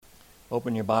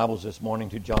Open your Bibles this morning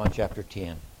to John chapter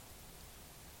 10.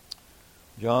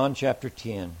 John chapter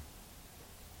 10.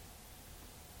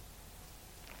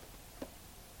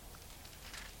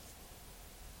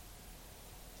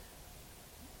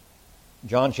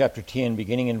 John chapter 10,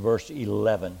 beginning in verse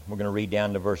 11. We're going to read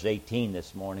down to verse 18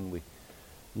 this morning. We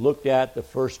looked at the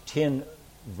first 10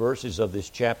 verses of this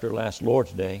chapter last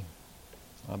Lord's Day.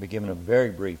 I'll be giving a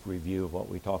very brief review of what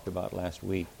we talked about last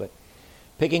week. But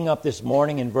picking up this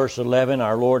morning in verse 11,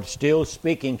 our Lord still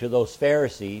speaking to those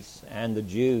Pharisees and the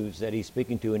Jews that He's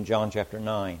speaking to in John chapter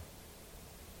 9.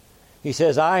 He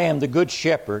says, I am the good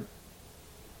shepherd.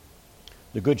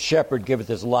 The good shepherd giveth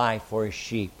his life for his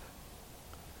sheep.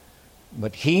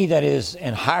 But he that is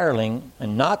an hireling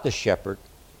and not the shepherd,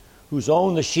 whose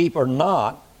own the sheep are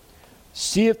not,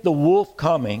 seeth the wolf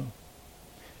coming,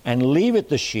 and leaveth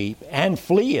the sheep, and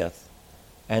fleeth,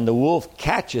 and the wolf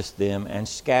catcheth them, and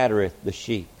scattereth the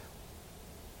sheep.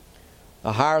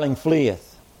 The hireling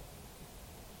fleeth,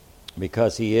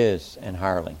 because he is an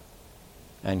hireling,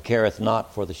 and careth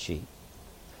not for the sheep.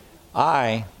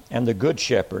 I am the good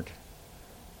shepherd,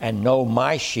 and know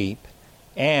my sheep,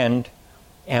 and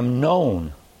am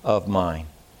known of mine.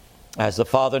 As the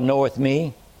Father knoweth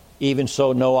me, even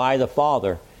so know I the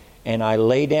Father, and I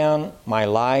lay down my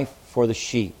life for the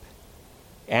sheep.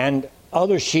 And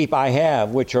other sheep I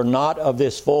have, which are not of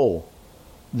this fold.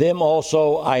 Them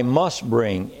also I must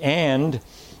bring, and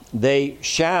they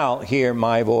shall hear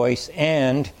my voice,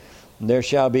 and there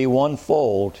shall be one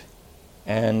fold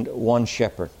and one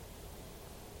shepherd.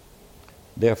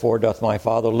 Therefore doth my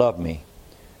Father love me,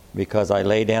 because I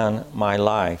lay down my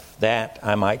life, that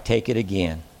I might take it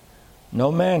again.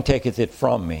 No man taketh it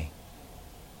from me,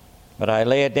 but I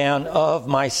lay it down of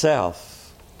myself.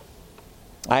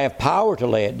 I have power to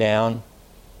lay it down,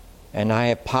 and I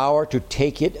have power to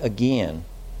take it again.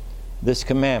 This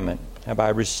commandment have I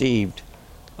received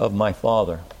of my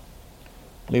Father.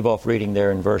 Leave off reading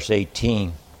there in verse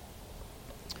 18.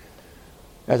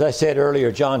 As I said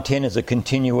earlier, John 10 is a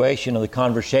continuation of the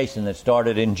conversation that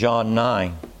started in John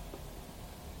 9.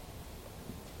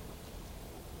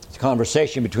 It's a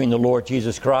conversation between the Lord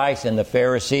Jesus Christ and the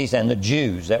Pharisees and the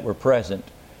Jews that were present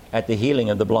at the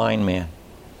healing of the blind man.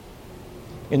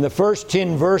 In the first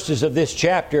 10 verses of this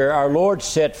chapter, our Lord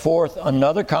set forth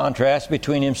another contrast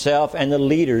between Himself and the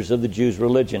leaders of the Jews'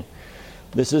 religion.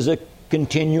 This is a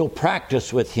continual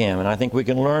practice with Him, and I think we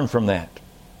can learn from that.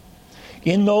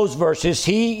 In those verses,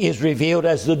 He is revealed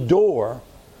as the door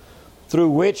through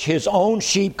which His own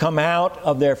sheep come out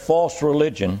of their false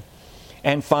religion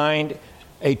and find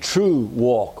a true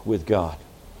walk with God.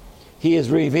 He is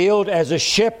revealed as a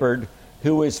shepherd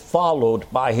who is followed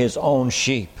by His own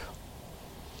sheep.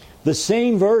 The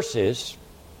same verses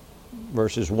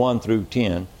 1 through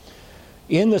 10,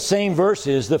 in the same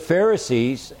verses, the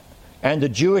Pharisees and the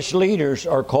Jewish leaders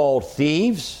are called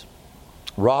thieves,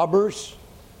 robbers,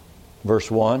 verse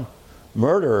 1,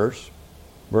 murderers,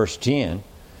 verse 10,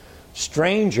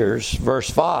 strangers,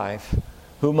 verse 5,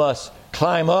 who must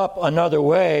climb up another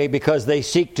way because they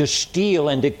seek to steal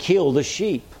and to kill the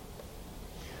sheep.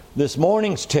 This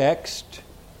morning's text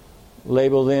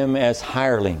label them as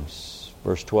hirelings.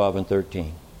 Verse 12 and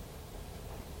 13.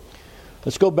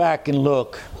 Let's go back and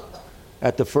look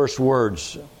at the first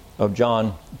words of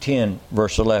John 10,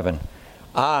 verse 11.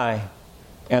 I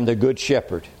am the good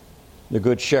shepherd. The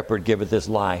good shepherd giveth his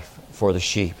life for the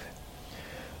sheep.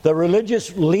 The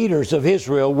religious leaders of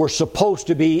Israel were supposed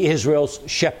to be Israel's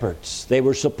shepherds. They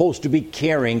were supposed to be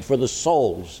caring for the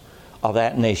souls of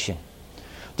that nation.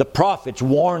 The prophets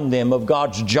warned them of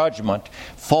God's judgment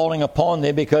falling upon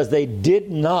them because they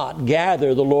did not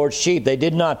gather the Lord's sheep. They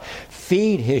did not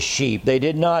feed His sheep. They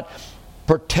did not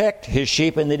protect His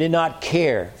sheep, and they did not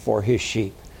care for His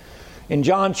sheep. In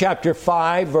John chapter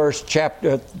 5,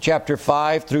 chapter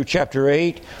 5 through chapter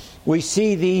 8, we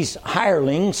see these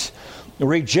hirelings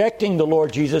rejecting the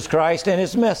Lord Jesus Christ and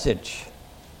His message.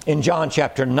 In John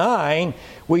chapter 9,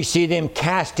 we see them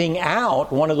casting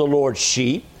out one of the Lord's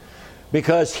sheep,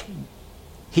 because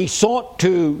he sought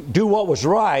to do what was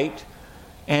right,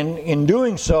 and in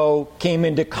doing so came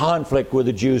into conflict with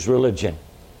the Jews' religion.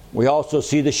 We also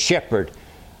see the shepherd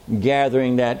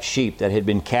gathering that sheep that had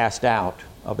been cast out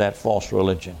of that false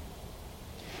religion.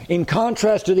 In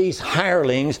contrast to these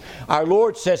hirelings, our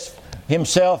Lord sets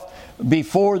Himself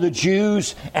before the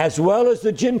Jews as well as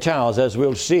the Gentiles, as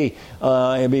we'll see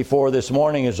before this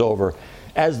morning is over,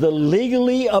 as the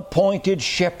legally appointed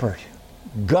shepherd.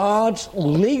 God's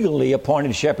legally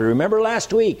appointed shepherd. Remember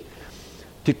last week,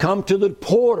 to come to the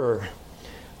porter,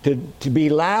 to be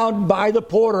allowed by the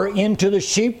porter into the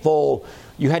sheepfold,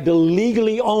 you had to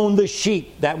legally own the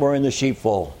sheep that were in the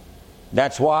sheepfold.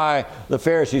 That's why the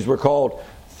Pharisees were called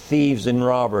thieves and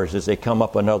robbers, as they come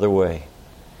up another way.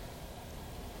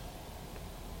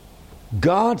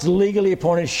 God's legally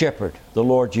appointed shepherd, the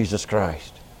Lord Jesus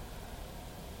Christ.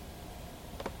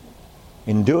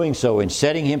 In doing so, in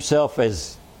setting himself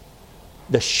as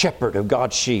the shepherd of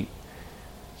God's sheep,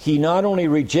 he not only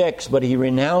rejects, but he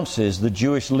renounces the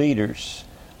Jewish leaders.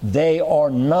 They are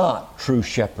not true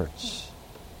shepherds.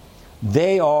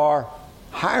 They are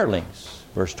hirelings,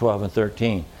 verse 12 and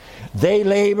 13. They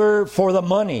labor for the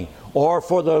money or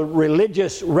for the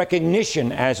religious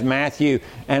recognition, as Matthew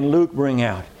and Luke bring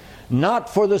out,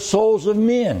 not for the souls of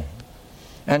men.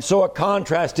 And so a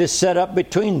contrast is set up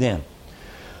between them.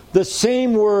 The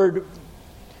same word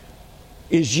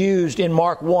is used in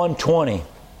Mark 1:20.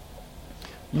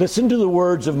 Listen to the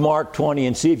words of Mark 20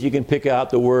 and see if you can pick out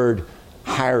the word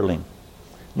hireling.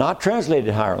 Not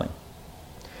translated hireling.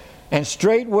 And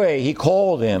straightway he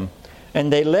called them,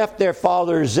 and they left their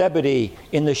father Zebedee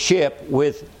in the ship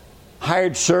with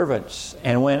hired servants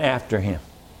and went after him.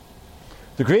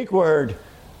 The Greek word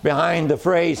behind the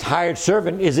phrase hired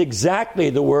servant is exactly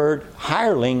the word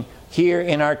hireling here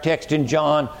in our text in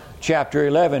John chapter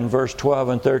 11, verse 12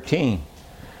 and 13.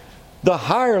 The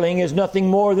hireling is nothing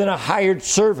more than a hired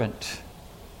servant.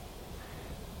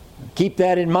 Keep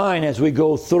that in mind as we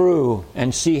go through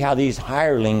and see how these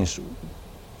hirelings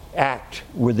act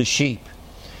with the sheep.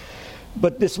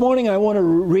 But this morning I want to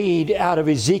read out of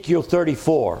Ezekiel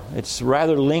 34. It's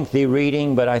rather lengthy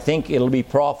reading, but I think it'll be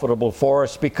profitable for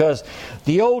us because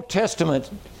the Old Testament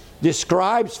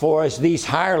describes for us these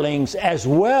hirelings as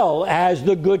well as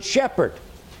the Good Shepherd.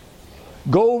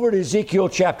 Go over to Ezekiel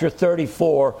chapter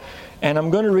 34, and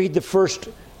I'm going to read the first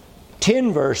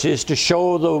 10 verses to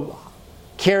show the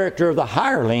character of the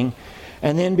hireling,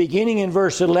 and then beginning in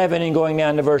verse 11 and going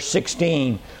down to verse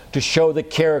 16 to show the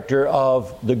character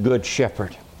of the Good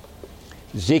Shepherd.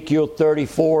 Ezekiel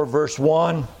 34 verse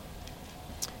 1,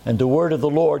 and the word of the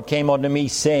Lord came unto me,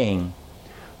 saying,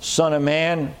 Son of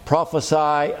man,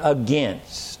 prophesy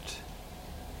against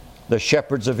the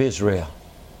shepherds of Israel.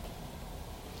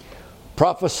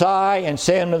 Prophesy and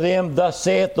say unto them, Thus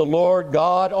saith the Lord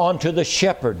God unto the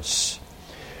shepherds,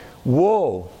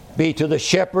 Woe be to the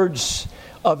shepherds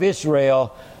of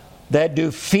Israel that do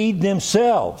feed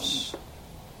themselves.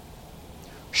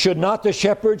 Should not the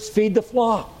shepherds feed the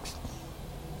flocks?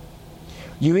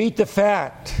 You eat the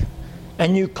fat,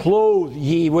 and you clothe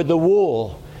ye with the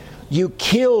wool. You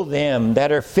kill them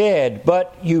that are fed,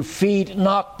 but you feed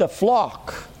not the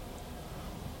flock.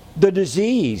 The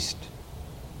diseased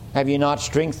have you not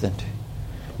strengthened,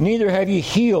 neither have you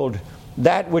healed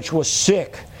that which was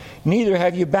sick, neither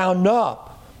have you bound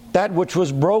up that which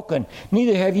was broken,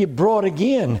 neither have you brought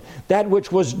again that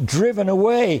which was driven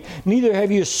away, neither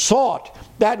have you sought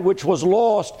that which was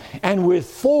lost, and with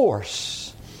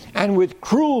force and with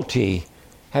cruelty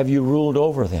have you ruled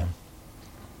over them.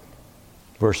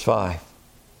 Verse 5,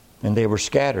 and they were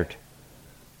scattered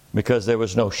because there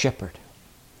was no shepherd.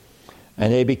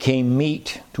 And they became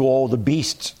meat to all the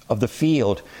beasts of the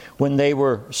field when they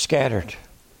were scattered.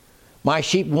 My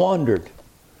sheep wandered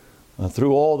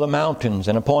through all the mountains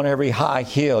and upon every high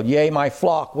hill. Yea, my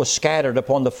flock was scattered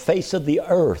upon the face of the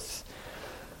earth,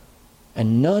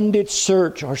 and none did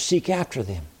search or seek after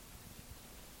them.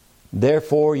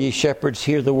 Therefore, ye shepherds,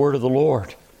 hear the word of the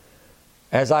Lord.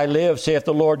 As I live, saith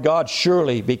the Lord God,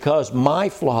 surely because my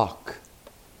flock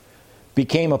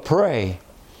became a prey,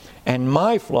 and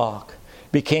my flock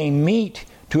became meat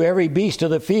to every beast of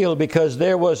the field, because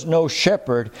there was no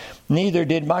shepherd, neither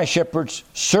did my shepherds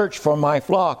search for my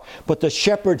flock, but the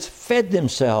shepherds fed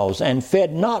themselves and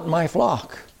fed not my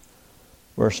flock.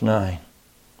 Verse 9.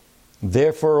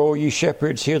 Therefore, O ye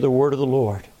shepherds, hear the word of the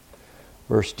Lord.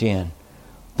 Verse 10.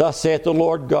 Thus saith the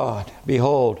Lord God,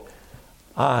 Behold,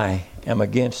 I am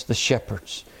against the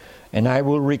shepherds, and I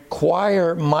will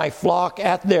require my flock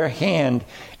at their hand,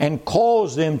 and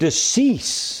cause them to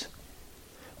cease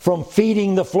from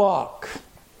feeding the flock.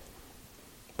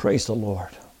 Praise the Lord.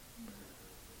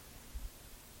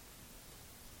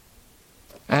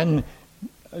 And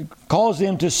cause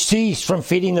them to cease from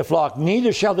feeding the flock.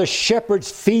 Neither shall the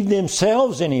shepherds feed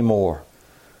themselves anymore.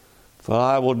 For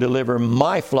I will deliver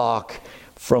my flock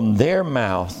from their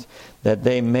mouth, that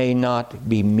they may not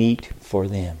be meat for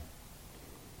them.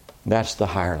 That's the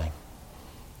hireling.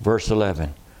 Verse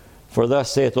 11. For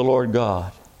thus saith the Lord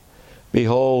God,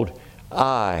 Behold,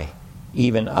 I,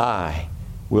 even I,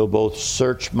 will both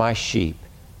search my sheep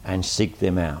and seek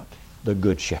them out. The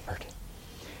good shepherd.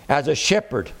 As a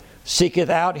shepherd seeketh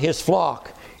out his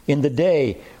flock in the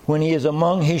day when he is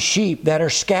among his sheep that are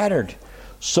scattered,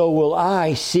 so will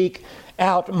I seek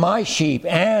out my sheep,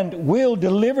 and will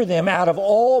deliver them out of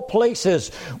all places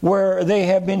where they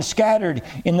have been scattered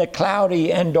in the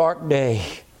cloudy and dark day.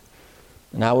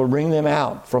 And I will bring them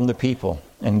out from the people,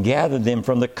 and gather them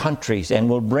from the countries, and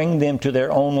will bring them to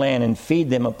their own land, and feed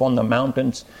them upon the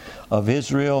mountains of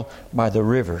Israel by the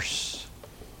rivers,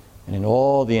 and in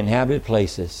all the inhabited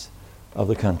places of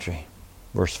the country.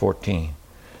 Verse 14.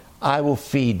 I will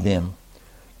feed them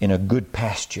in a good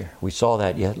pasture. We saw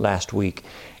that yet last week.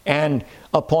 And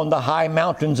upon the high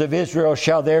mountains of Israel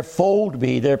shall their fold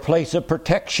be, their place of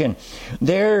protection.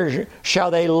 There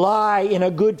shall they lie in a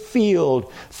good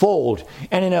fold,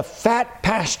 and in a fat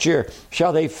pasture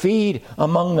shall they feed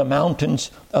among the mountains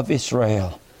of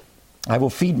Israel. I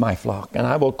will feed my flock, and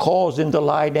I will cause them to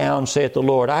lie down, saith the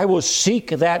Lord. I will seek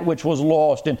that which was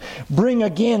lost, and bring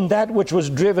again that which was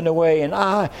driven away,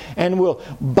 and will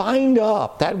bind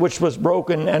up that which was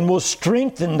broken, and will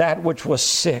strengthen that which was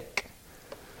sick.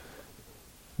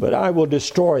 But I will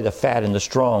destroy the fat and the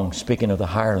strong, speaking of the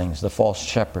hirelings, the false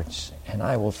shepherds, and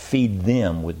I will feed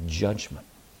them with judgment.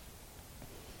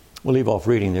 We'll leave off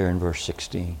reading there in verse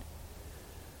 16.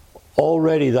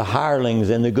 Already the hirelings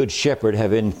and the good shepherd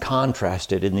have been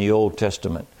contrasted in the Old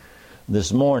Testament.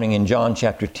 This morning in John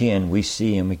chapter 10, we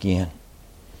see him again.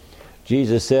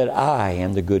 Jesus said, I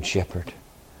am the good shepherd.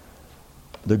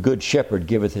 The good shepherd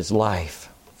giveth his life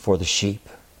for the sheep.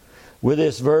 With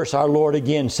this verse, our Lord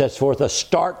again sets forth a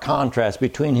stark contrast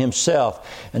between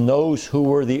himself and those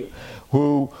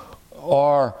who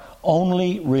are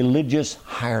only religious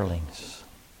hirelings.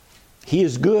 He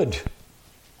is good.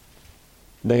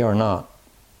 They are not.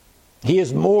 He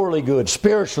is morally good,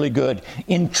 spiritually good,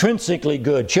 intrinsically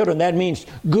good. Children, that means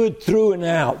good through and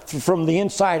out, from the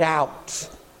inside out.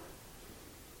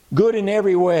 Good in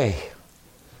every way.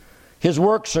 His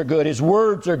works are good. His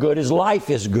words are good. His life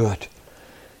is good.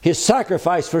 His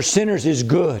sacrifice for sinners is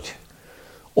good.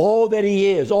 All that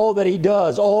he is, all that he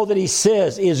does, all that he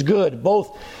says is good,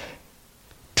 both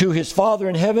to his Father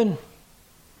in heaven,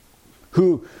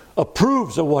 who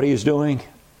approves of what he is doing,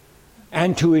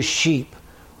 and to his sheep,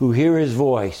 who hear his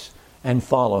voice and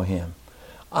follow him.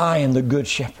 I am the good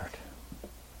shepherd.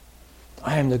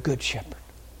 I am the good shepherd.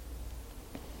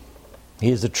 He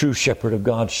is the true shepherd of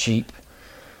God's sheep.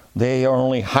 They are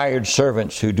only hired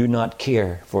servants who do not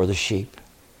care for the sheep.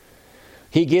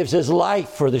 He gives his life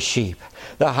for the sheep.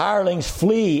 The hirelings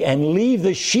flee and leave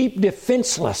the sheep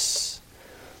defenseless.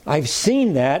 I've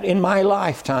seen that in my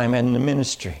lifetime and in the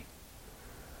ministry.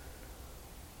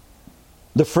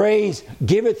 The phrase,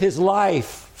 giveth his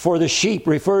life for the sheep,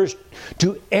 refers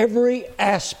to every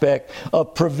aspect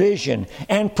of provision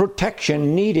and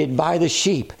protection needed by the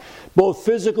sheep, both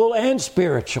physical and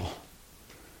spiritual.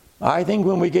 I think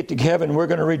when we get to heaven, we're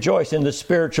going to rejoice in the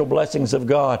spiritual blessings of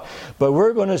God. But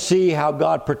we're going to see how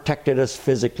God protected us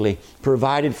physically,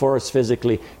 provided for us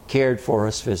physically, cared for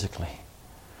us physically.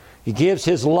 He gives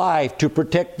his life to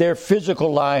protect their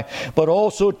physical life, but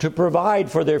also to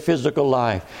provide for their physical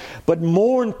life. But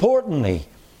more importantly,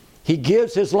 he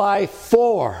gives his life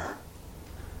for,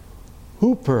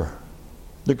 huper,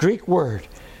 the Greek word,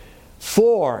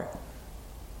 for,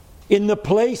 in the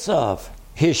place of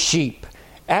his sheep,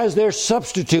 as their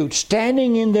substitute,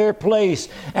 standing in their place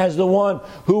as the one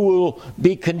who will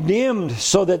be condemned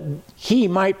so that he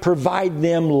might provide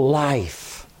them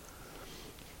life.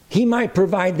 He might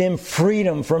provide them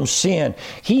freedom from sin.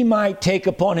 He might take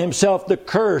upon himself the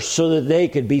curse so that they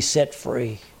could be set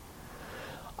free.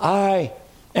 I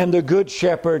am the good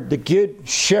shepherd. The good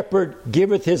shepherd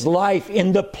giveth his life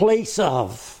in the place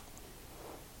of,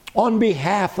 on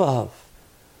behalf of,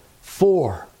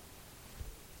 for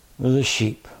the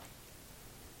sheep.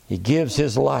 He gives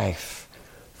his life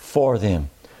for them.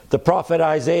 The prophet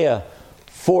Isaiah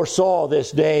foresaw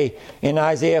this day in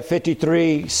Isaiah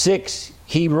 53:6.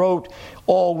 He wrote,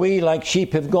 all we like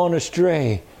sheep have gone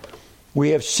astray. We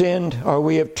have sinned, or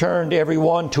we have turned every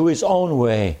one to his own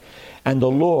way. And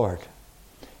the Lord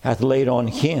hath laid on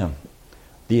him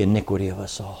the iniquity of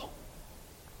us all.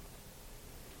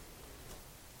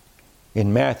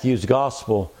 In Matthew's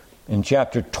Gospel, in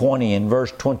chapter 20 and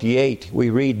verse 28, we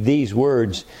read these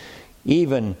words,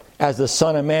 even as the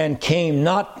Son of Man came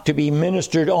not to be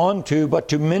ministered unto, but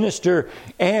to minister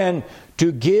and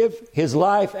to give his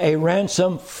life a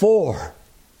ransom for,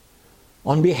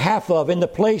 on behalf of, in the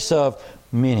place of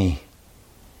many.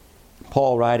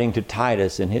 Paul, writing to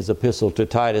Titus in his epistle to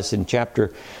Titus in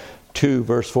chapter 2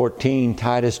 verse 14,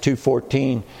 Titus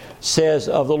 2:14, says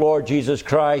of the Lord Jesus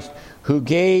Christ, who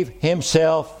gave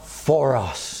himself for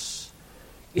us,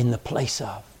 in the place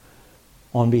of,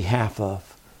 on behalf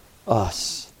of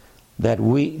us,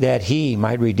 that he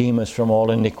might redeem us from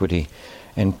all iniquity,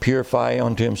 and purify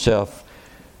unto himself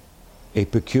a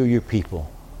peculiar people,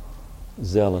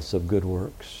 zealous of good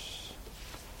works.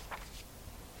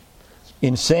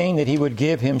 In saying that he would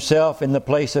give himself in the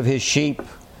place of his sheep,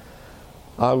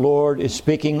 our Lord is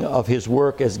speaking of his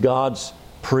work as God's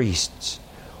priests,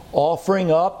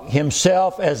 offering up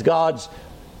himself as God's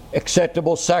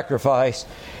acceptable sacrifice,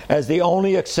 as the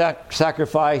only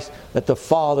sacrifice that the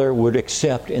Father would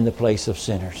accept in the place of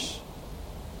sinners.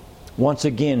 Once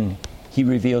again, he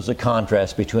reveals a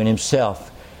contrast between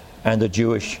himself and the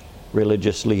Jewish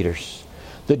religious leaders.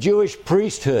 The Jewish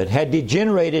priesthood had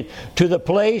degenerated to the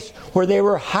place where they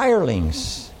were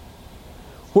hirelings,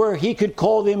 where he could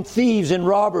call them thieves and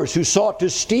robbers who sought to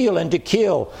steal and to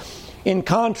kill. In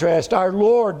contrast, our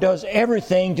Lord does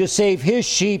everything to save his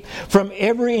sheep from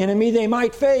every enemy they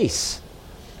might face.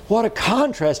 What a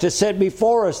contrast is set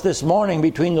before us this morning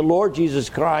between the Lord Jesus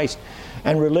Christ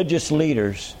and religious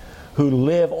leaders who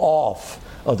live off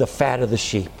of the fat of the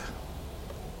sheep.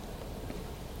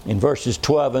 In verses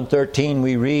 12 and 13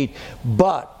 we read,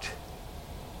 "But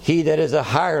he that is a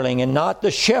hireling and not the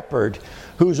shepherd,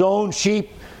 whose own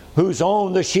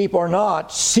the sheep are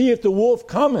not, seeth the wolf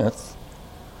cometh,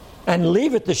 and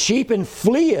leaveth the sheep and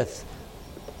fleeth.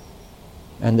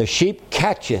 And the sheep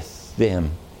catcheth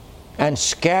them, and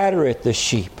scattereth the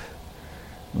sheep.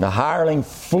 And the hireling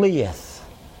fleeth,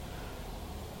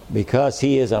 because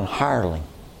he is an hireling,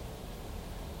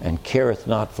 and careth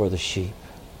not for the sheep."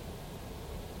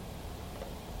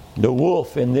 The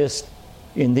wolf in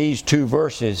these two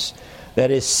verses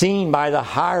that is seen by the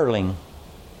hireling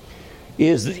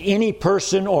is any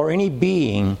person or any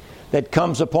being that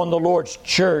comes upon the Lord's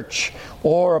church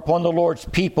or upon the Lord's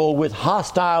people with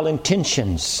hostile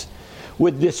intentions,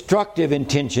 with destructive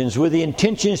intentions, with the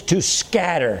intentions to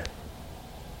scatter.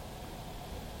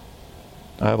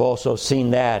 I've also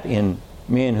seen that in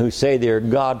men who say they're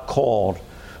God called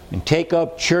and take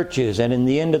up churches, and in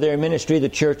the end of their ministry the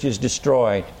church is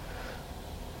destroyed.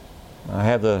 I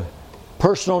have the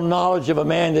personal knowledge of a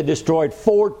man that destroyed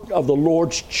 4 of the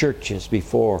Lord's churches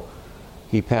before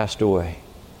he passed away.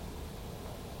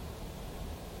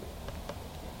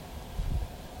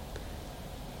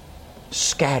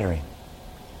 Scattering.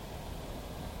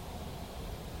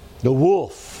 The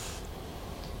wolf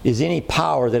is any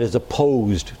power that is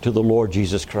opposed to the Lord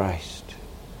Jesus Christ.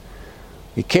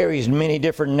 He carries many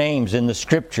different names in the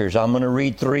Scriptures. I'm going to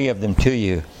read 3 of them to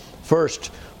you.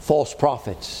 First, false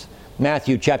prophets.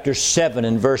 Matthew chapter 7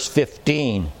 and verse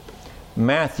 15.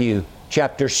 Matthew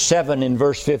chapter 7 and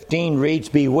verse 15 reads,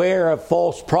 "Beware of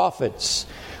false prophets,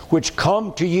 which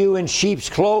come to you in sheep's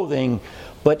clothing,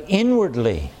 but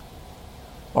inwardly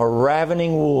are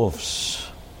ravening wolves."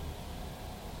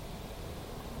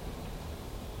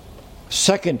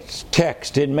 Second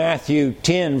text in Matthew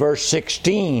 10 verse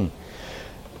 16.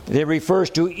 It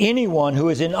refers to anyone who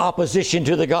is in opposition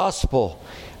to the gospel.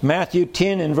 Matthew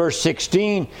 10 and verse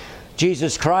 16,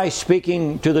 Jesus Christ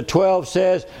speaking to the 12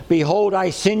 says, "Behold, I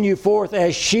send you forth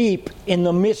as sheep in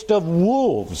the midst of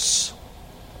wolves.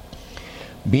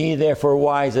 Be therefore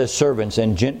wise as serpents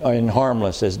and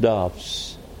harmless as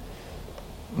doves."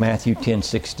 Matthew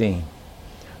 10:16.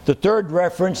 The third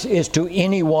reference is to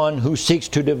anyone who seeks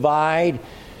to divide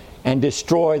and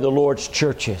destroy the Lord's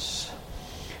churches.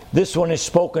 This one is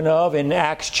spoken of in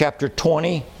Acts chapter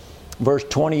 20, verse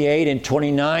 28 and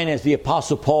 29, as the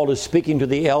Apostle Paul is speaking to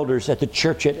the elders at the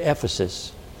church at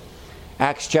Ephesus.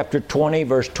 Acts chapter 20,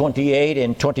 verse 28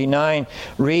 and 29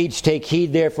 reads, "Take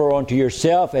heed therefore unto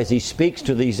yourself," as he speaks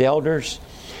to these elders,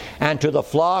 "and to the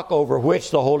flock over which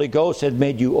the Holy Ghost hath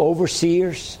made you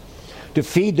overseers, to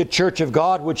feed the church of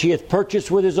God which he hath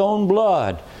purchased with his own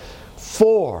blood.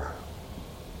 For,"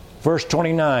 verse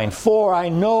 29, "For I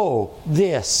know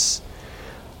this,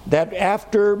 that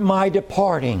after my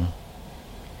departing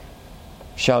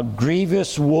shall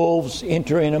grievous wolves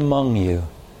enter in among you,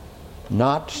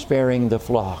 not sparing the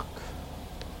flock."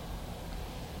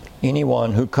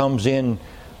 Anyone who comes in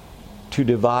to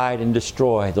divide and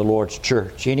destroy the Lord's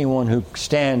church, anyone who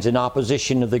stands in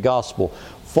opposition to the gospel,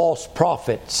 false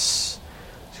prophets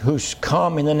who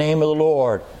come in the name of the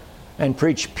Lord and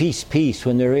preach peace, peace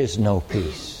when there is no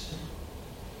peace.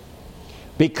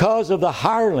 Because of the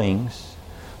hirelings,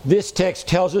 this text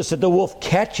tells us that the wolf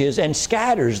catches and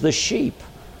scatters the sheep.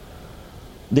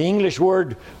 The English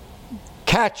word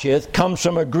catcheth comes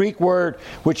from a Greek word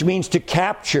which means to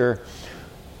capture,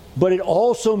 but it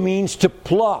also means to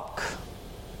pluck.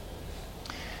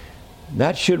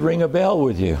 That should ring a bell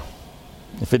with you.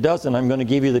 If it doesn't, I'm going to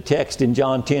give you the text in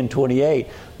John 10:28.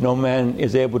 "No man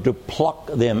is able to pluck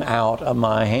them out of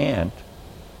my hand."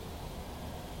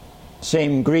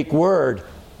 Same Greek word,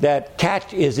 that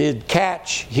catch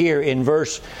here in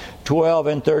verse 12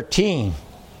 and 13.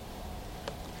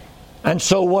 And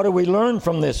so what do we learn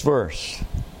from this verse?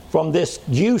 From this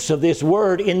use of this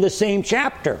word in the same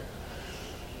chapter?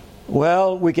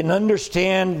 Well, we can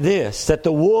understand this, that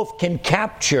the wolf can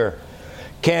catch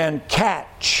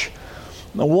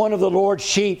one of the Lord's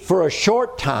sheep for a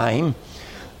short time,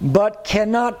 but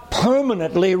cannot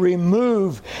permanently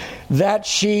remove that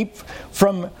sheep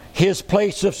from his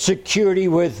place of security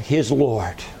with his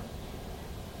Lord.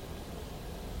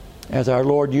 As our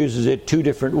Lord uses it two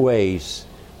different ways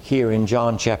here in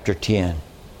John chapter 10.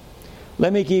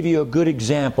 Let me give you a good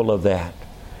example of that.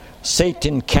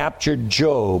 Satan captured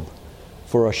Job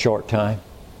for a short time.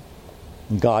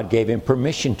 God gave him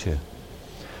permission to.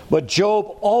 But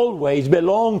Job always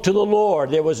belonged to the Lord.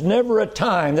 There was never a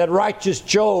time that righteous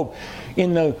Job,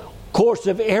 in the course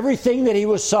of everything that he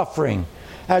was suffering,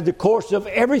 at the course of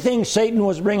everything Satan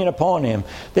was bringing upon him,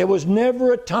 there was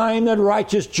never a time that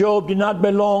righteous Job did not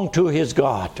belong to his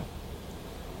God.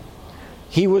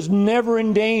 He was never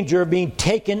in danger of being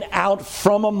taken out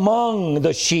from among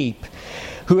the sheep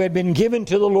who had been given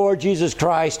to the Lord Jesus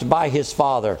Christ by his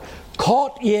Father.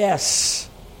 Caught, yes.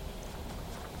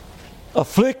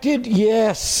 Afflicted,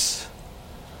 yes.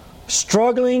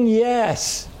 Struggling,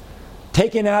 yes.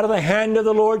 Taken out of the hand of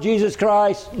the Lord Jesus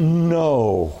Christ,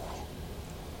 no.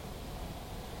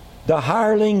 The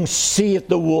hireling seeth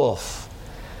the wolf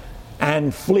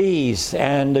and flees,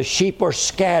 and the sheep are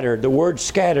scattered. The word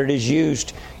scattered is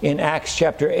used in Acts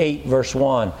chapter 8, verse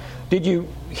 1. Did you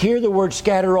hear the word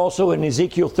scatter also in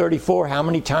Ezekiel 34? How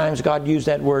many times God used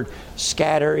that word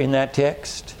scatter in that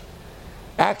text?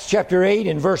 Acts chapter 8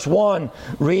 and verse 1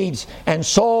 reads, "And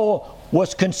Saul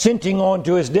was consenting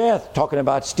unto his death," talking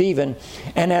about Stephen,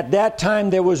 "and at that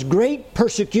time there was great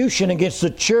persecution against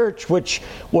the church which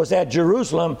was at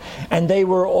Jerusalem, and they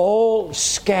were all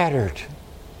scattered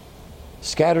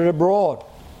abroad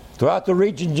throughout the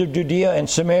regions of Judea and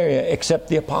Samaria, except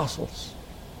the apostles."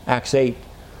 Acts 8,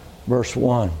 verse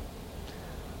 1.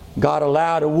 God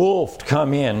allowed a wolf to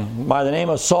come in by the name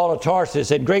of Saul of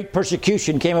Tarsus, and great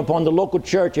persecution came upon the local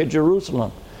church at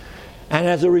Jerusalem. And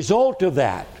as a result of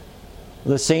that,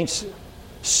 the saints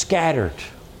scattered.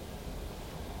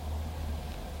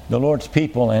 The Lord's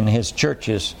people and His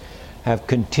churches have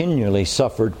continually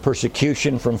suffered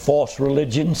persecution from false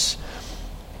religions,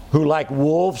 who like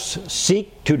wolves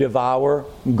seek to devour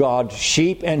God's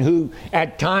sheep, and who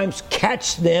at times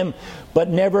catch them but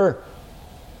never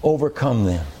overcome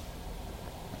them.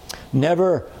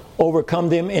 Never overcome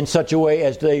them in such a way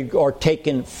as they are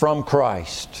taken from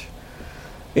Christ.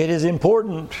 It is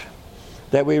important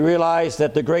that we realize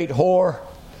that the great whore,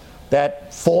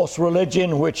 that false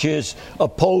religion which is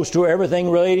opposed to everything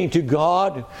relating to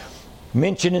God,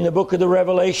 mentioned in the book of the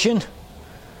Revelation,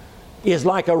 is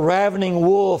like a ravening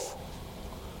wolf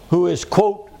who is,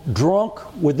 quote, drunk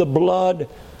with the blood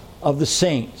of the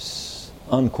saints,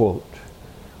 unquote.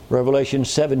 Revelation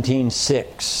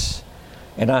 17:6.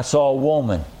 "And I saw a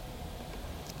woman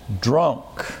drunk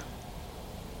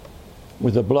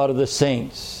with the blood of the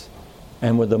saints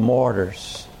and with the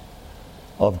martyrs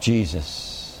of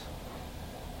Jesus."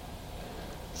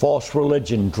 False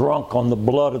religion, drunk on the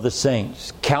blood of the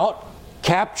saints,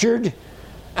 captured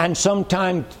and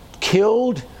sometimes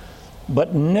killed,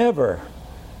 but never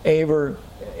ever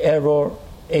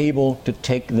able to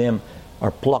take them or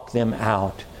pluck them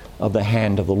out of the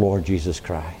hand of the Lord Jesus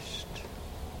Christ.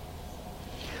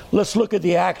 Let's look at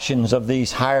the actions of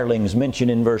these hirelings mentioned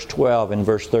in verse 12 and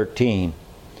verse 13.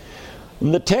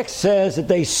 And the text says that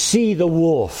they see the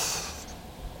wolf.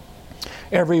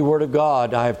 Every word of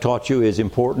God I have taught you is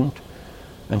important.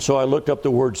 And so I looked up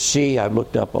the word see. I've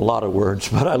looked up a lot of words,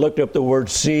 but I looked up the word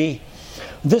see.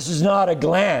 This is not a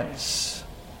glance,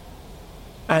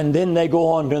 and then they go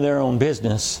on to their own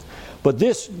business. But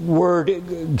this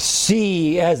word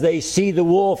see, as they see the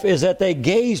wolf, is that they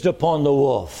gazed upon the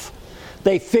wolf.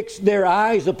 They fixed their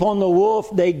eyes upon the wolf.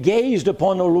 They gazed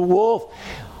upon the wolf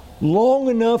long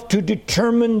enough to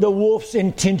determine the wolf's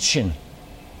intention.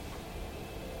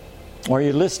 Are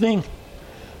you listening?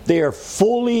 They are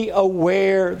fully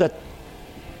aware that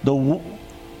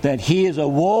he is a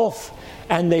wolf,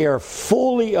 and they are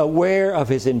fully aware of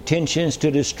his intentions to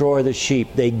destroy the sheep.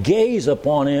 They gaze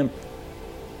upon him,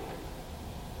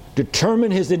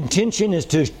 determine his intention is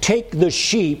to take the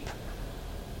sheep,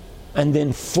 and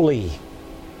then flee.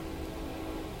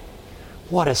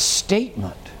 What a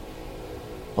statement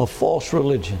of false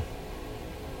religion.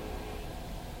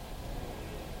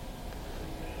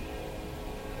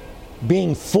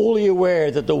 Being fully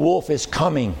aware that the wolf is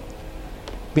coming,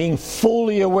 being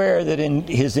fully aware that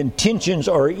his intentions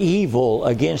are evil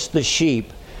against the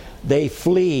sheep, they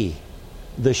flee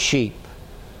the sheep.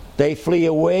 They flee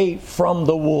away from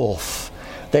the wolf.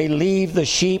 They leave the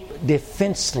sheep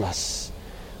defenseless.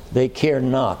 They care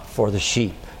not for the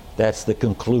sheep. That's the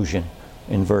conclusion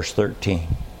in verse 13.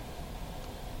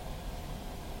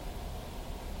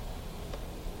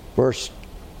 Verse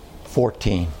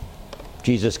 14.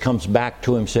 Jesus comes back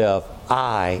to himself.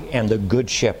 I am the good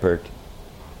shepherd,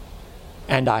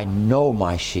 and I know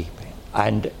my sheep,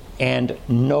 and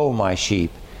know my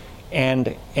sheep,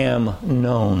 and am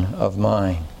known of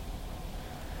mine.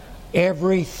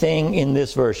 Everything in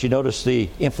this verse, you notice the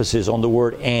emphasis on the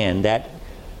word "and," that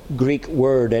Greek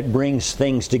word that brings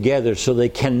things together so they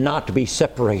cannot be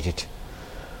separated.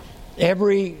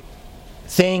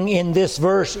 Everything in this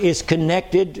verse is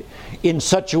connected in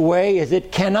such a way as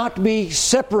it cannot be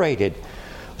separated.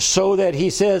 So that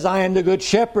he says, I am the good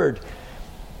shepherd,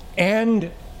 and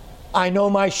I know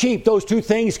my sheep. Those two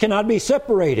things cannot be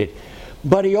separated.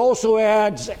 But he also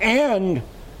adds, and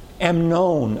am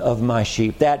known of my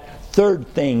sheep. That third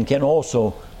thing can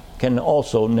also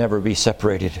never be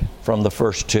separated from the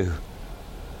first two.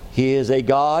 He is a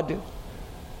God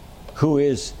who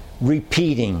is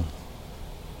repeating.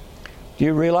 Do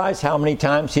you realize how many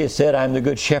times he has said, I'm the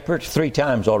good shepherd? 3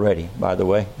 times already, by the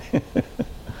way.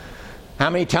 How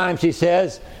many times he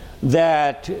says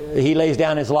that he lays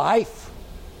down his life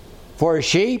for his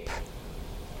sheep?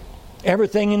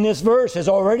 Everything in this verse has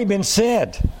already been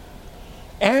said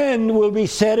and will be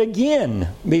said again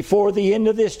before the end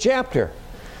of this chapter.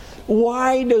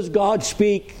 Why does God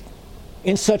speak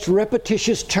in such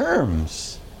repetitious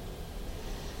terms?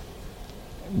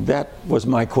 That was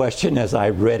my question as I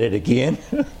read it again.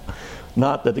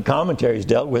 Not that the commentaries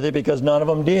dealt with it, because none of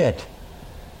them did.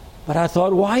 But I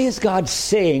thought, why is God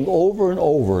saying over and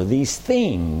over these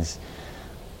things?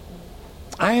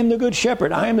 I am the good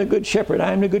shepherd, I am the good shepherd,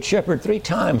 I am the good shepherd 3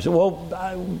 times. Well,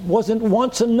 wasn't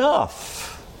once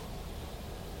enough.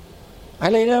 I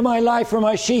laid down my life for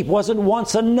my sheep. Wasn't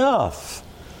once enough.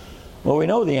 Well, we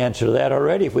know the answer to that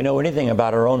already. If we know anything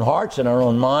about our own hearts and our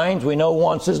own minds, we know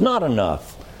once is not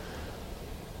enough.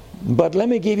 But let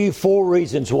me give you 4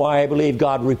 reasons why I believe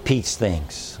God repeats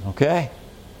things. Okay?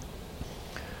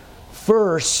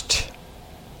 First,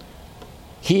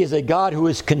 he is a God who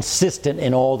is consistent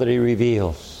in all that he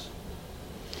reveals.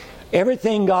 Every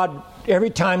time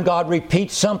God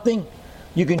repeats something,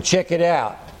 you can check it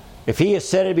out. If he has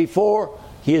said it before,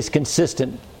 he is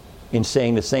consistent in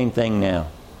saying the same thing now.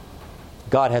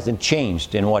 God hasn't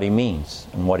changed in what he means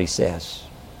and what he says.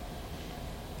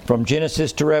 From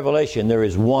Genesis to Revelation, there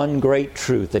is one great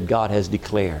truth that God has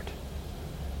declared.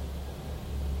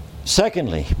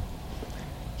 Secondly,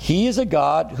 he is a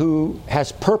God who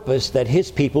has purposed that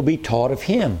his people be taught of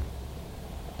him.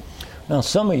 Now,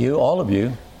 some of you, all of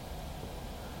you,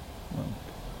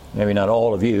 maybe not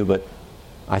all of you, but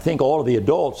I think all of the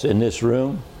adults in this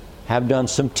room have done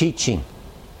some teaching.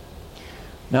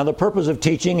 Now, the purpose of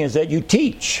teaching is that you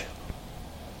teach.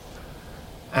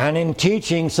 And in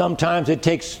teaching, sometimes it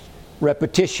takes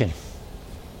repetition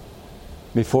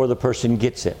before the person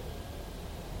gets it.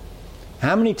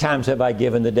 How many times have I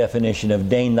given the definition of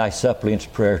deign thy suppliant's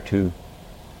prayer to?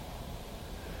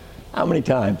 How many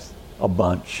times? A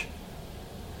bunch.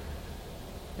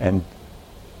 And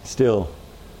still,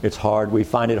 it's hard. We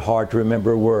find it hard to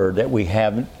remember a word that we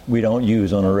don't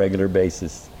use on a regular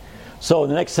basis. So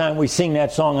the next time we sing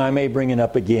that song, I may bring it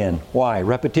up again. Why?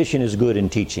 Repetition is good in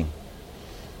teaching.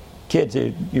 Kids,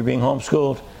 you're being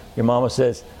homeschooled. Your mama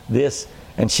says this,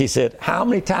 and she said, how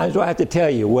many times do I have to tell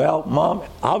you? Well, Mom,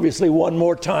 obviously one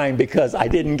more time because I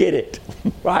didn't get it,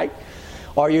 right?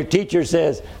 Or your teacher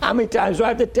says, how many times do I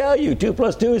have to tell you? 2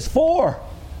 + 2 is 4.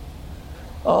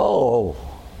 Oh,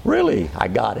 really? I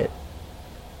got it.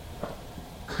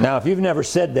 Now, if you've never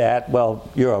said that, well,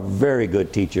 you're a very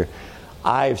good teacher.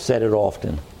 I've said it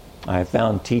often. I have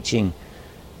found teaching,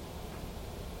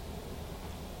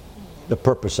 the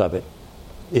purpose of it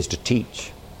is to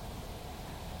teach.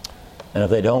 And if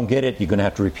they don't get it, you're going to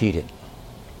have to repeat it.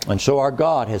 And so our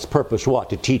God has purposed what?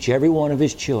 To teach every one of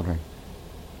his children.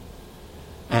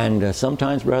 And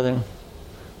sometimes, brethren,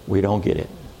 we don't get it.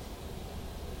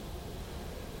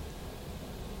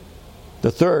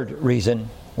 The third reason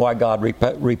why God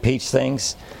repeats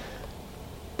things,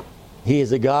 he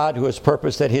is a God who has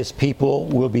purposed that his people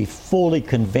will be fully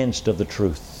convinced of the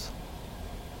truth.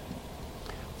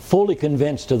 Fully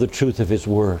convinced of the truth of his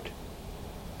word.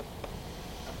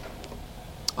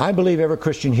 I believe every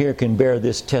Christian here can bear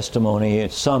this testimony in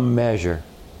some measure.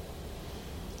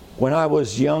 When I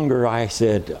was younger, I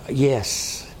said,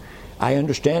 yes, I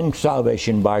understand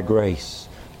salvation by grace.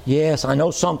 Yes, I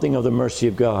know something of the mercy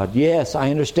of God. Yes, I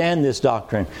understand this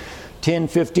doctrine. 10,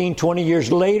 15, 20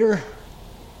 years later,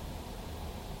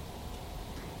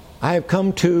 I have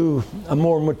come to a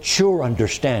more mature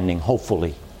understanding,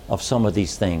 hopefully, of some of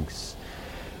these things.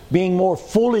 Being more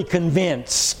fully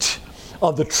convinced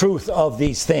of the truth of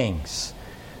these things.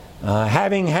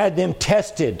 Having had them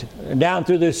tested down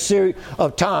through this series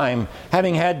of time,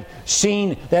 having had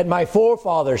seen that my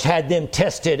forefathers had them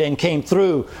tested and came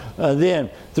through them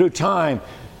through time,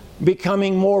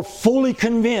 becoming more fully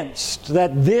convinced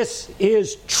that this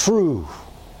is true.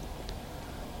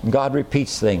 God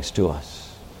repeats things to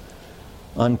us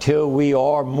until we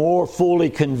are more fully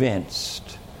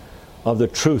convinced of the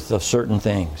truth of certain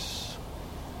things.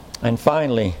 And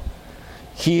finally,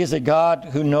 He is a God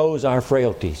who knows our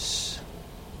frailties.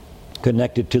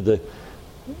 Connected to the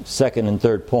second and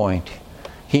third point.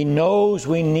 He knows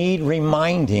we need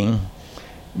reminding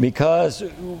because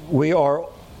we are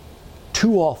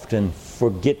too often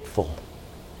forgetful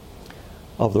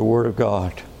of the Word of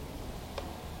God.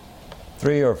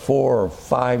 3 or 4 or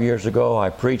 5 years ago, I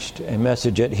preached a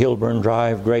message at Hillburn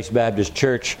Drive, Grace Baptist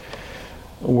Church,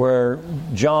 where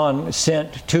John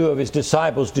sent 2 of his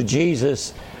disciples to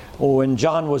Jesus when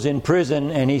John was in prison,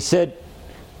 and he said,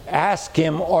 ask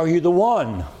him, are you the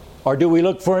one, or do we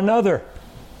look for another?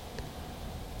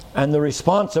 And the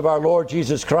response of our Lord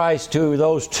Jesus Christ to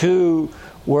those 2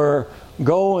 were,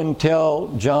 go and tell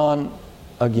John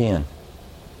again.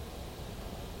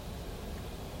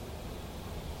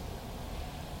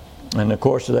 In the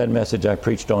course of that message, I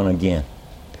preached on again,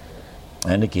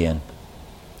 and again,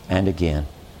 and again,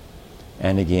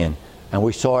 and again. And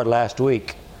we saw it last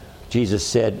week. Jesus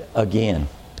said again.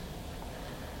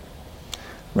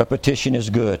 Repetition is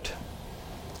good.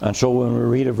 And so when we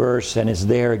read a verse and it's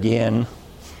there again,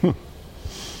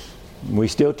 we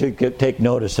still take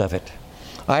notice of it.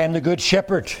 I am the good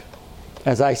shepherd,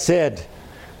 as I said.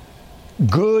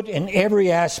 Good in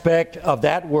every aspect of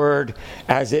that word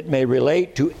as it may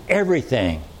relate to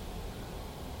everything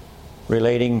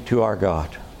relating to our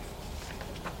God.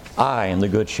 I am the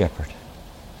good shepherd.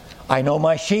 I know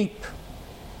my sheep.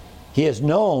 He has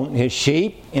known His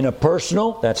sheep in a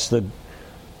personal, that's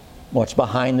what's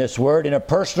behind this word, in a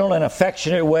personal and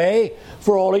affectionate way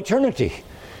for all eternity.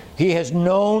 He has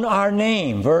known our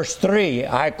name. Verse 3,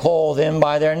 I call them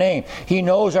by their name. He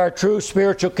knows our true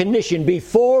spiritual condition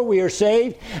before we are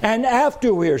saved and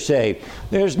after we are saved.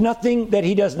 There's nothing that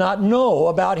He does not know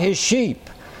about His sheep.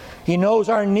 He knows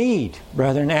our need,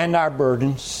 brethren, and our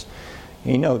burdens.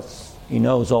 He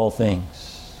knows all things.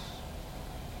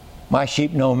 My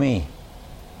sheep know me.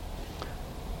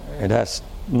 And that's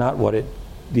not what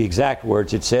the exact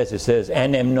words it says. It says,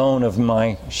 and am known of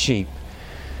my sheep.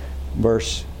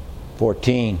 Verse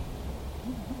 14,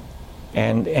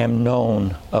 and am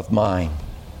known of mine.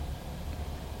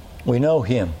 We know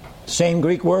Him. Same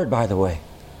Greek word, by the way.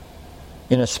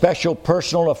 In a special,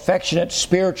 personal, affectionate,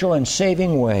 spiritual, and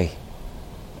saving way.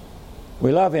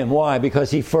 We love Him. Why? Because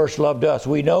He first loved us.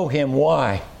 We know Him.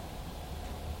 Why?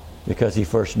 Because He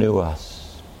first knew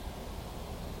us.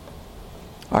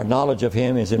 Our knowledge of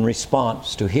Him is in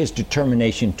response to His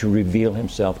determination to reveal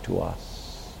Himself to us.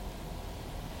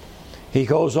 He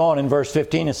goes on in verse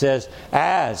 15 and says,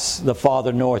 as the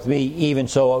Father knoweth me, even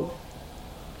so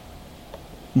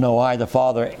know I the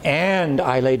Father, and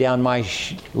I lay down my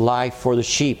life for the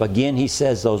sheep. Again, He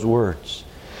says those words.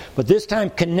 But this time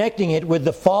connecting it with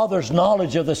the Father's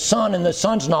knowledge of the Son and the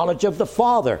Son's knowledge of the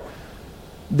Father.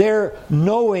 Their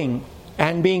knowing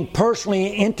and being personally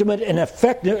intimate and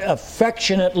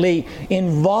affectionately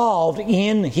involved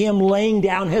in Him laying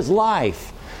down His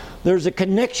life. There's a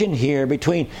connection here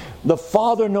between the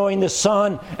Father knowing the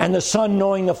Son and the Son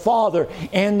knowing the Father,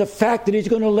 and the fact that He's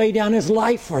going to lay down His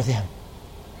life for them.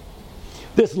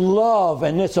 This love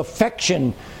and this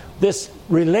affection, this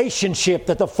relationship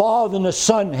that the Father and the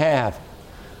Son have.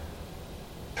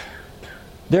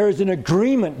 There is an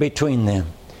agreement between them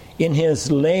in His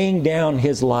laying down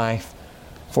His life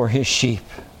for His sheep.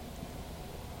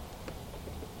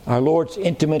 Our Lord's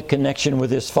intimate connection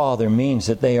with His Father means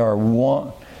that they are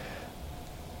one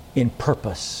in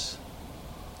purpose,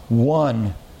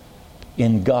 one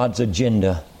in God's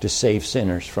agenda to save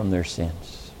sinners from their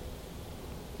sins.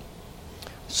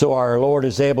 So our Lord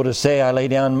is able to say, I lay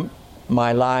down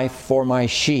my life for my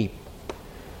sheep.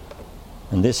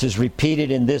 And this is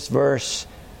repeated in this verse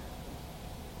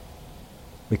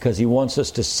because He wants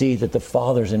us to see that the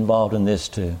Father's involved in this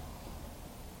too,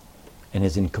 and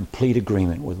is in complete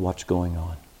agreement with what's going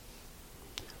on.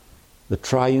 The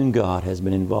triune God has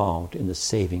been involved in the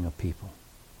saving of people,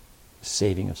 the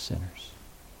saving of sinners.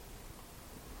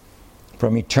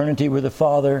 From eternity with the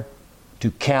Father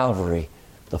to Calvary,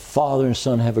 the Father and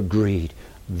Son have agreed.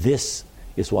 This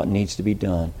is what needs to be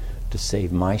done to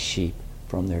save my sheep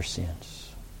from their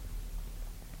sins.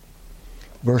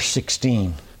 Verse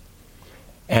 16.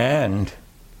 And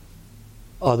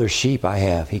other sheep I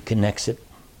have, he connects it,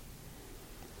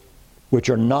 which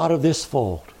are not of this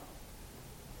fold.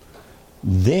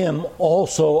 Them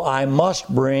also I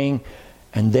must bring,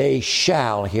 and they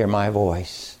shall hear my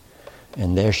voice.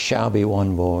 And there shall be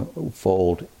one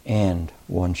fold and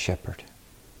one shepherd.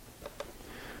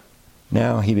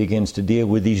 Now he begins to deal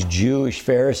with these Jewish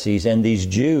Pharisees and these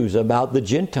Jews about the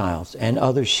Gentiles and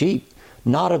other sheep,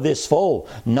 not of this fold,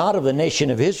 not of the nation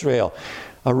of Israel.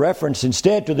 A reference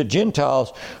instead to the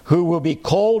Gentiles who will be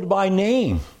called by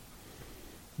name,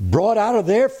 brought out of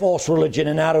their false religion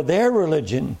and out of their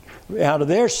religion, out of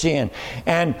their sin,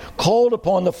 and called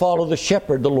upon to follow the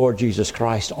shepherd, the Lord Jesus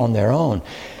Christ, on their own.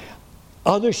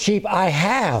 Other sheep I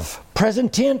have,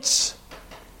 present tense.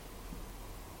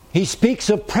 He speaks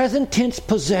of present tense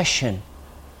possession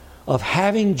of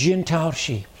having Gentile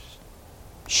sheep.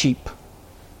 Sheep,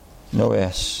 no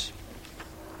S.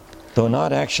 Though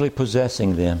not actually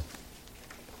possessing them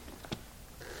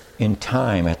in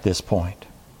time at this point.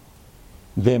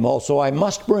 Them also I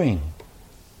must bring.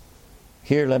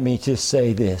 Here let me just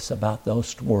say this about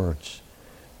those words.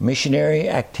 Missionary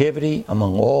activity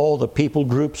among all the people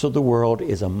groups of the world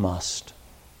is a must.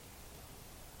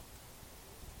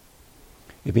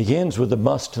 It begins with the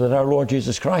must that our Lord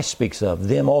Jesus Christ speaks of.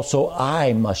 Them also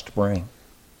I must bring.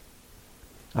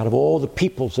 Out of all the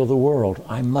peoples of the world,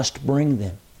 I must bring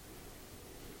them.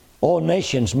 All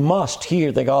nations must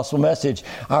hear the gospel message.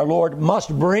 Our Lord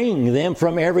must bring them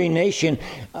from every nation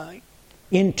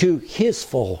into His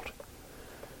fold.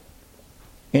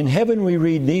 In heaven we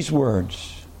read these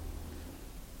words.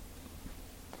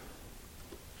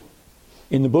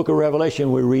 In the book of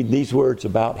Revelation we read these words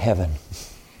about heaven.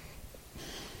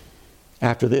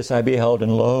 After this I beheld,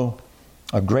 and lo,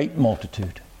 a great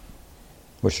multitude,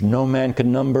 which no man could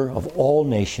number, of all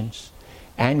nations,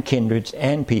 and kindreds,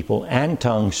 and people, and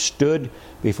tongues, stood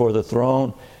before the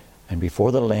throne and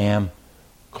before the Lamb,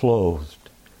 clothed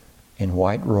in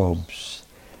white robes,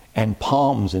 and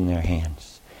palms in their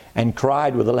hands, and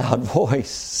cried with a loud voice,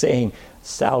 saying,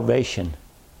 Salvation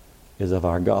is of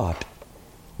our God,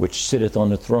 which sitteth on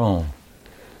the throne,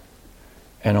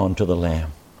 and unto the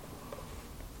Lamb.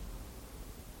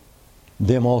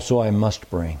 Them also I must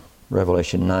bring.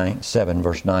 Revelation 7,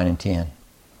 verse 9 and 10.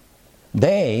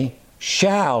 They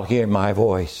shall hear my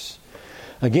voice.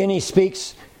 Again, he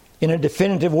speaks in a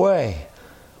definitive way.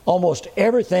 Almost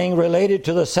everything related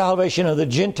to the salvation of the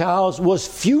Gentiles was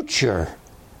future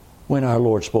when our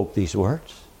Lord spoke these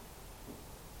words.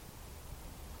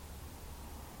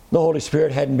 The Holy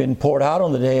Spirit hadn't been poured out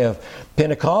on the day of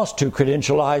Pentecost to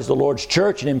credentialize the Lord's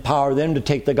church and empower them to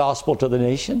take the gospel to the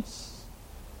nations.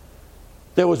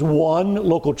 There was one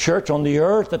local church on the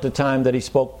earth at the time that he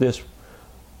spoke these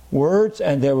words,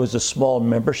 and there was a small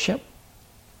membership.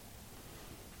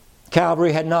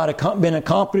 Calvary had not been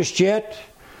accomplished yet.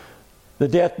 The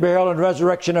death, burial, and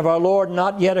resurrection of our Lord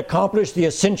not yet accomplished. The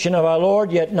ascension of our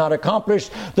Lord yet not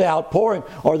accomplished. The outpouring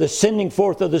or the sending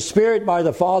forth of the Spirit by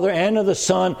the Father and of the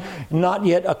Son not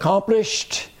yet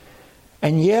accomplished.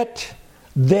 And yet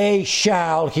they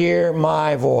shall hear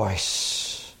my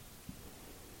voice.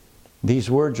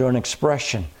 These words are an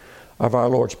expression of our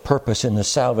Lord's purpose in the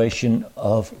salvation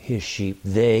of His sheep.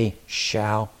 They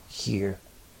shall hear.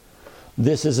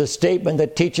 This is a statement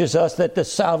that teaches us that the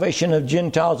salvation of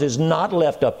Gentiles is not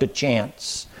left up to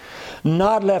chance,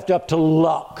 not left up to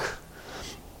luck.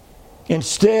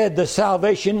 Instead, the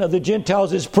salvation of the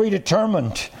Gentiles is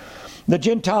predetermined. The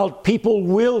Gentile people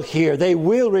will hear, they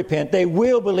will repent, they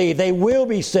will believe, they will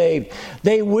be saved,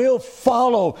 they will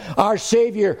follow our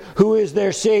Savior who is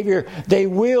their Savior. They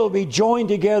will be joined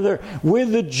together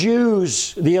with the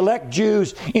Jews, the elect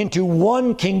Jews, into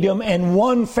one kingdom and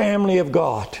one family of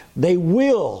God. They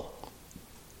will,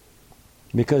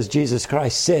 because Jesus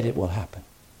Christ said it will happen.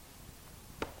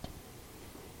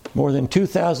 More than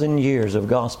 2,000 years of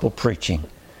gospel preaching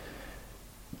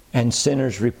and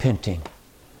sinners repenting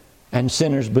and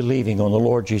sinners believing on the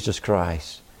Lord Jesus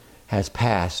Christ has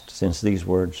passed since these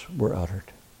words were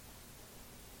uttered.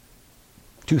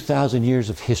 2,000 years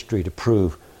of history to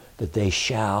prove that they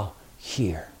shall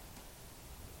hear.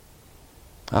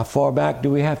 How far back do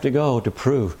we have to go to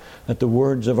prove that the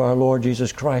words of our Lord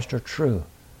Jesus Christ are true?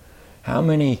 How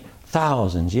many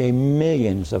thousands, yea,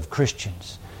 millions of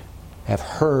Christians have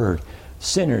heard,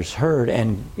 sinners heard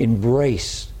and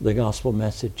embraced the gospel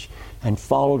message and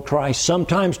followed Christ,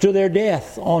 sometimes to their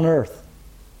death on earth,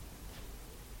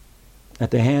 at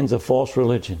the hands of false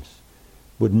religions,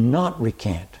 would not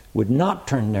recant, would not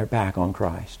turn their back on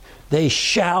Christ. They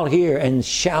shall hear and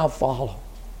shall follow.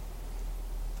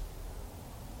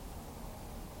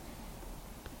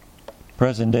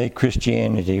 Present-day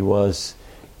Christianity was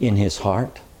in his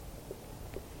heart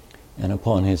and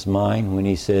upon his mind when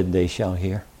he said, they shall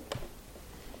hear.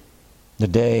 The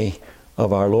day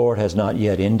of our Lord has not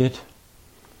yet ended.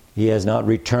 He has not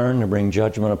returned to bring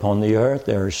judgment upon the earth.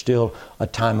 There is still a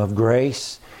time of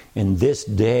grace. In this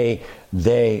day,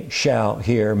 they shall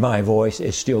hear. My voice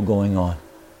is still going on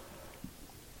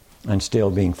and still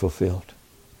being fulfilled.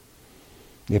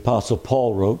 The Apostle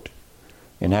Paul wrote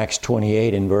in Acts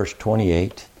 28 and verse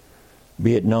 28,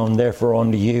 be it known therefore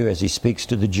unto you, as he speaks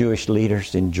to the Jewish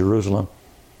leaders in Jerusalem,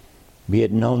 be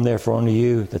it known therefore unto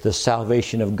you that the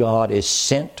salvation of God is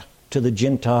sent to the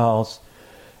Gentiles,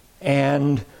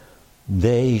 and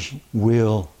they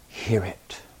will hear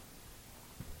it.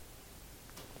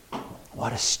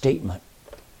 What a statement.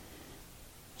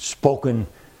 Spoken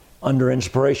under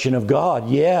inspiration of God,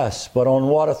 yes, but on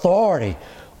what authority?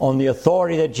 On the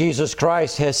authority that Jesus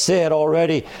Christ has said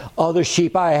already, other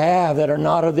sheep I have that are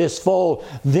not of this fold,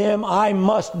 them I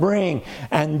must bring,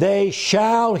 and they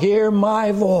shall hear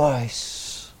my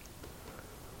voice.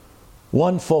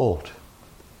 One fold,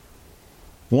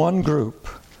 one group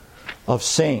of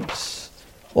saints,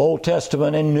 Old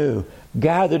Testament and New,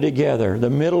 gathered together,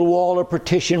 the middle wall of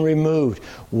partition removed,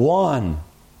 one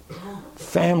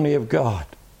family of God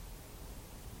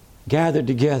gathered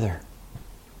together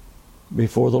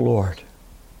before the Lord.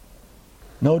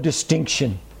 No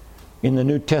distinction in the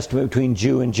New Testament between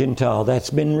Jew and Gentile. That's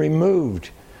been removed.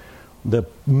 The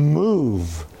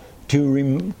move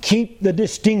to keep the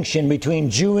distinction between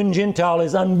Jew and Gentile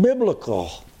is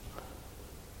unbiblical.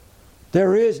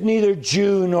 There is neither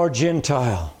Jew nor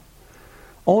Gentile.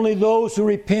 Only those who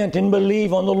repent and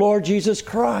believe on the Lord Jesus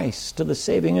Christ to the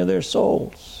saving of their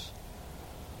souls.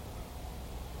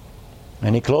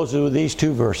 And he closes with these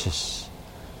two verses.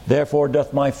 Therefore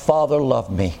doth my Father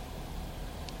love me,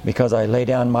 because I lay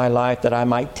down my life that I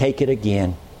might take it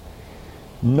again.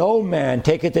 No man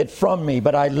taketh it from me,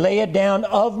 but I lay it down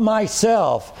of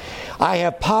myself. I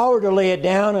have power to lay it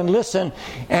down, and listen,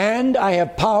 and I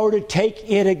have power to take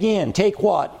it again. Take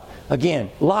what? Again,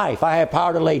 life. I have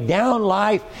power to lay down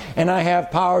life, and I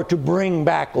have power to bring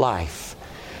back life.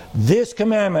 This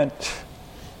commandment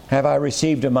have I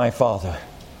received of my Father.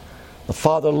 The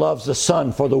Father loves the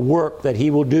Son for the work that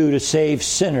He will do to save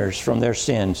sinners from their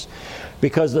sins,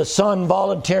 because the Son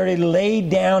voluntarily laid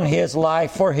down His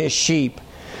life for His sheep.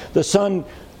 The Son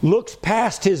looks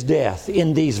past His death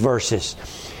in these verses.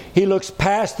 He looks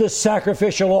past the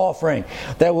sacrificial offering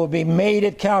that will be made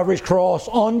at Calvary's cross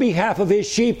on behalf of His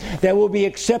sheep that will be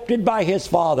accepted by His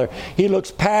Father. He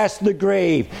looks past the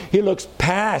grave. He looks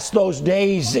past those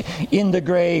days in the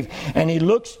grave. And He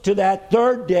looks to that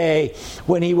third day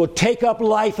when He will take up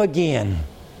life again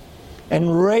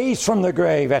and raise from the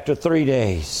grave after 3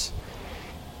 days.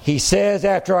 He says,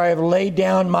 after I have laid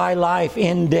down my life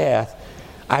in death,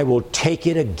 I will take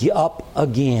it up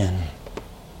again.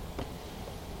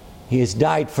 He has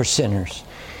died for sinners.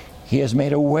 He has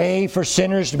made a way for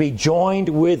sinners to be joined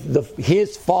with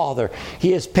His Father.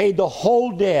 He has paid the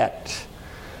whole debt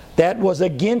that was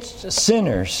against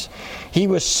sinners. He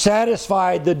was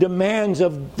satisfied the demands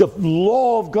of the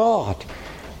law of God.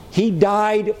 He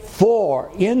died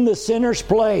in the sinner's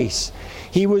place.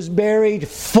 He was buried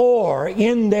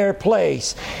in their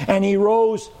place. And He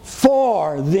rose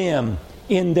for them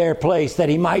in their place, that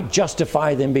He might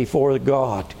justify them before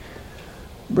God.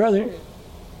 Brethren,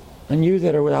 and you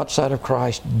that are outside of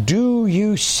Christ, do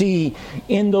you see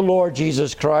in the Lord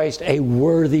Jesus Christ a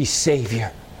worthy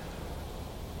Savior?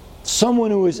 Someone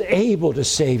who is able to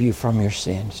save you from your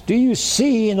sins. Do you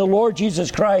see in the Lord Jesus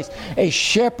Christ a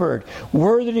shepherd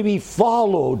worthy to be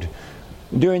followed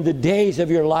during the days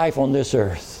of your life on this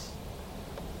earth?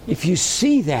 If you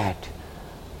see that,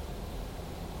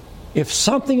 if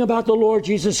something about the Lord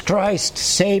Jesus Christ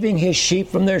saving His sheep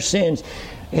from their sins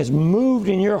has moved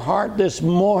in your heart this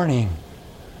morning,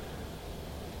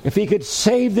 if He could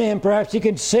save them, perhaps He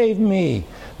could save me,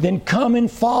 then come and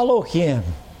follow Him.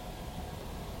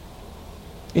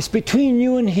 It's between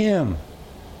you and Him.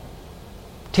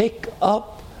 Take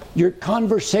up your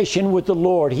conversation with the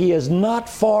Lord. He is not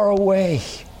far away.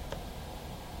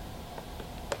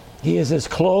 He is as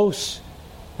close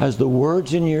as the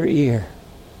words in your ear.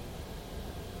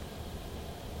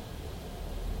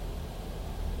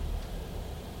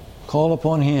 Call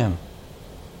upon Him,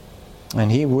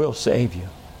 and He will save you.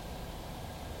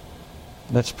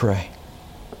 Let's pray.